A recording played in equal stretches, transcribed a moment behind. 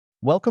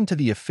Welcome to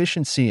the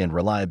Efficiency and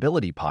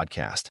Reliability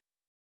Podcast.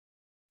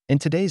 In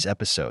today's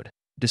episode,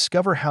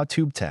 discover how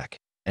TubeTech,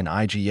 an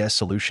IGS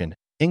solution,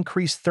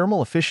 increased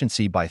thermal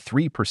efficiency by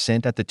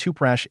 3% at the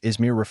Tüpraş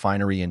Izmir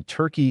Refinery in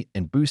Turkey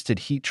and boosted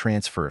heat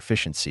transfer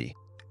efficiency,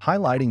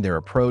 highlighting their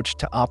approach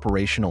to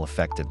operational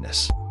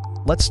effectiveness.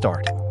 Let's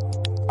start.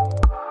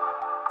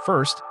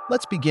 First,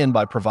 let's begin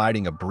by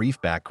providing a brief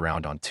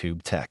background on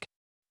TubeTech.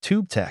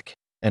 TubeTech,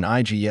 an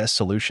IGS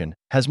solution,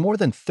 has more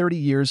than 30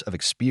 years of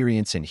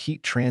experience in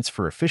heat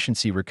transfer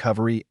efficiency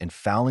recovery and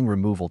fouling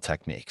removal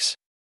techniques.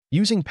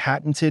 Using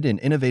patented and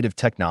innovative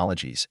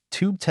technologies,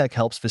 TubeTech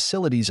helps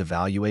facilities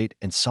evaluate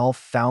and solve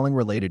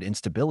fouling-related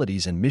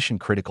instabilities in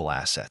mission-critical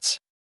assets.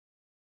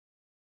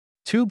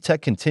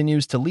 TubeTech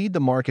continues to lead the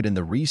market in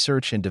the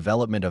research and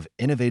development of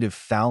innovative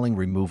fouling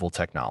removal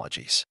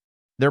technologies.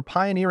 Their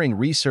pioneering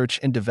research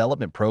and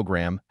development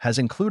program has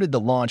included the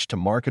launch to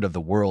market of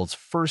the world's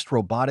first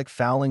robotic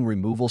fouling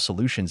removal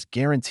solutions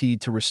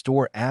guaranteed to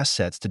restore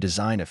assets to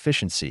design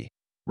efficiency,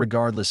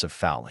 regardless of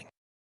fouling.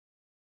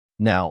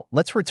 Now,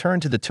 let's return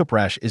to the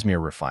Tüpraş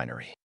Izmir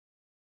Refinery.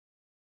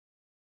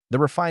 The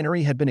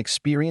refinery had been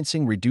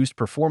experiencing reduced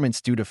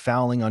performance due to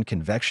fouling on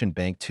convection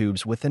bank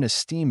tubes within a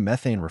steam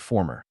methane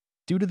reformer.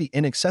 Due to the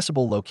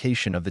inaccessible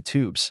location of the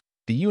tubes,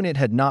 the unit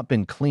had not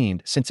been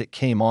cleaned since it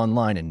came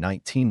online in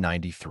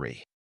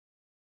 1993.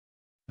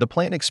 The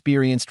plant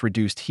experienced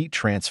reduced heat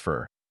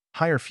transfer,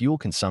 higher fuel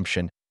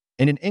consumption,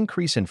 and an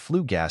increase in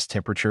flue gas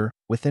temperature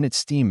within its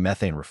steam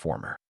methane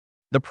reformer.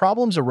 The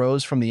problems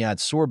arose from the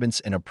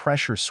adsorbents in a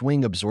pressure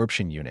swing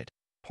absorption unit,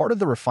 part of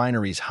the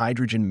refinery's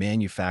hydrogen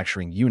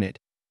manufacturing unit,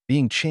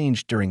 being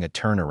changed during a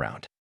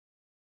turnaround.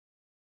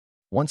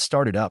 Once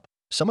started up,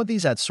 some of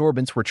these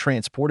adsorbents were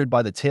transported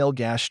by the tail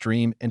gas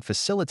stream and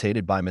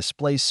facilitated by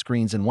misplaced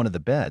screens in one of the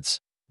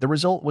beds. The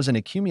result was an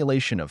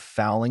accumulation of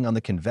fouling on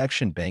the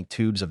convection bank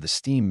tubes of the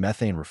steam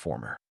methane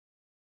reformer.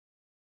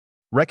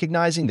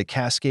 Recognizing the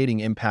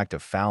cascading impact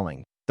of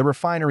fouling, the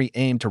refinery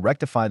aimed to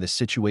rectify the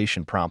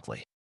situation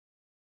promptly.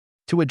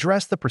 To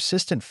address the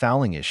persistent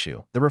fouling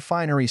issue, the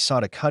refinery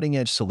sought a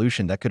cutting-edge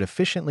solution that could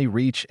efficiently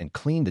reach and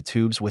clean the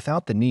tubes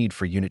without the need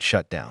for unit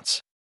shutdowns.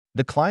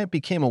 The client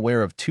became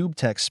aware of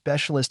TubeTech's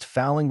specialist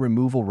fouling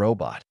removal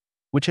robot,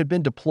 which had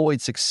been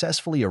deployed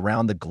successfully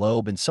around the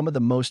globe in some of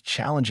the most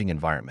challenging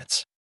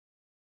environments.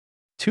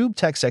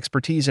 TubeTech's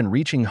expertise in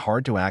reaching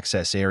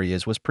hard-to-access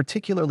areas was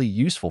particularly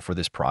useful for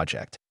this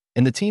project,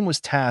 and the team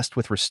was tasked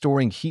with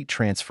restoring heat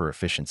transfer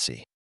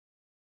efficiency.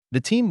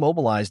 The team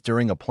mobilized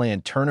during a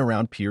planned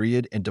turnaround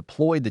period and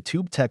deployed the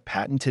TubeTech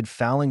patented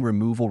fouling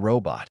removal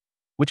robot,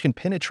 which can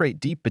penetrate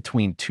deep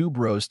between tube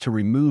rows to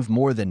remove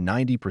more than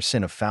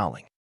 90% of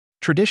fouling.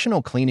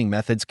 Traditional cleaning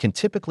methods can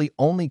typically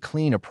only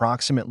clean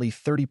approximately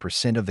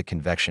 30% of the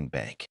convection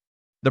bank.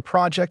 The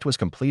project was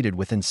completed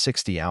within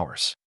 60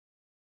 hours.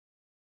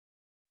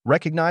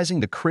 Recognizing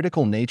the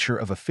critical nature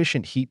of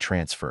efficient heat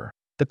transfer,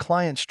 the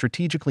client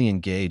strategically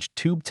engaged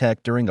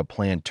TubeTech during a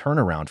planned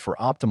turnaround for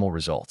optimal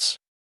results.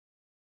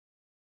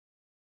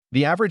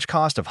 The average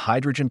cost of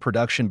hydrogen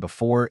production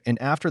before and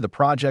after the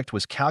project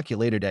was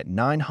calculated at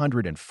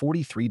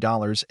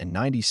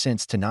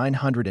 $943.90 to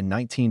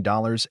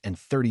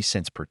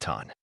 $919.30 per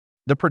ton.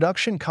 The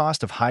production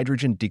cost of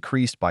hydrogen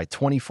decreased by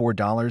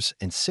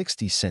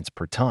 $24.60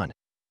 per ton,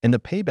 and the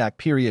payback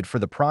period for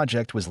the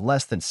project was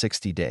less than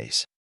 60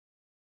 days.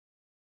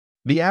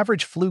 The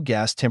average flue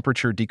gas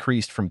temperature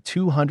decreased from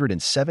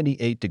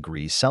 278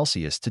 degrees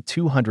Celsius to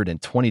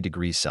 220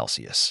 degrees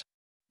Celsius.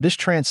 This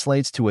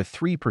translates to a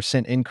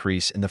 3%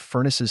 increase in the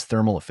furnace's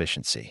thermal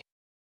efficiency.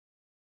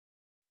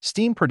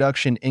 Steam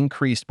production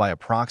increased by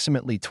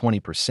approximately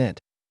 20%,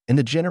 and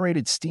the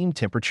generated steam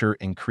temperature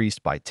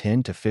increased by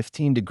 10 to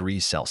 15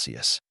 degrees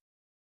Celsius.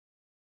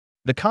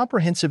 The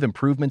comprehensive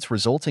improvements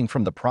resulting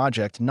from the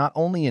project not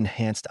only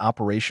enhanced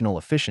operational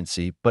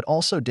efficiency but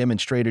also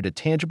demonstrated a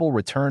tangible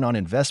return on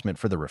investment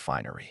for the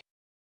refinery.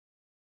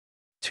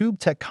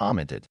 TubeTech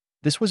commented,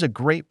 "This was a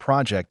great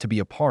project to be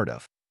a part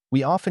of.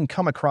 We often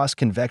come across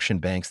convection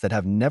banks that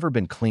have never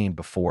been cleaned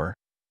before,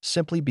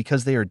 simply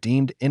because they are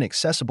deemed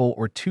inaccessible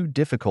or too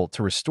difficult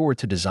to restore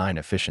to design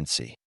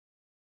efficiency.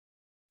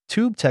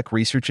 TubeTech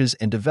researches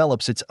and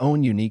develops its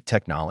own unique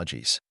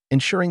technologies,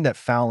 ensuring that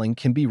fouling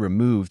can be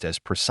removed as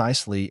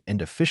precisely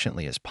and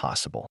efficiently as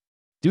possible.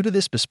 Due to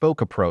this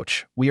bespoke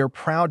approach, we are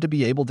proud to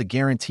be able to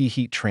guarantee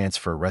heat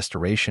transfer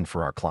restoration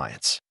for our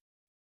clients."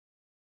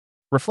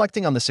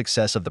 Reflecting on the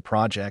success of the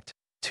project,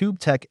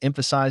 TubeTech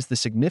emphasized the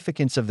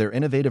significance of their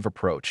innovative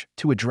approach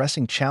to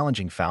addressing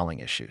challenging fouling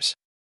issues.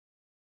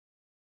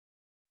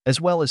 As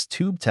well as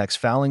TubeTech's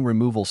fouling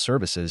removal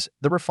services,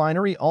 the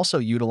refinery also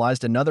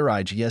utilized another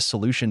IGS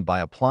solution by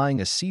applying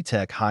a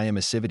CTech high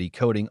emissivity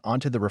coating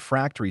onto the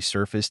refractory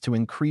surface to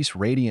increase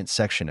radiant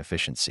section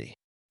efficiency.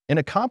 In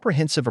a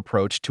comprehensive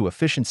approach to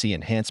efficiency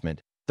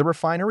enhancement, the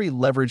refinery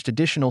leveraged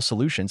additional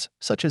solutions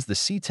such as the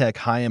CTech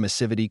high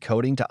emissivity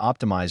coating to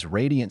optimize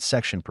radiant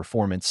section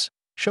performance,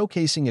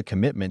 showcasing a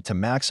commitment to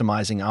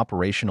maximizing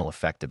operational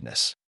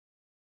effectiveness.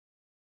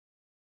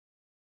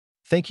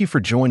 Thank you for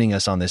joining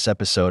us on this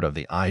episode of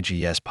the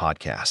IGS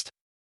podcast.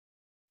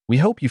 We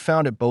hope you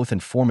found it both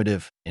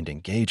informative and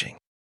engaging.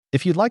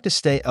 If you'd like to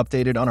stay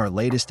updated on our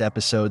latest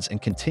episodes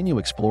and continue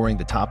exploring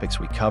the topics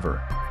we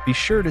cover, be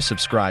sure to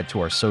subscribe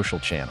to our social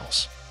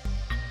channels.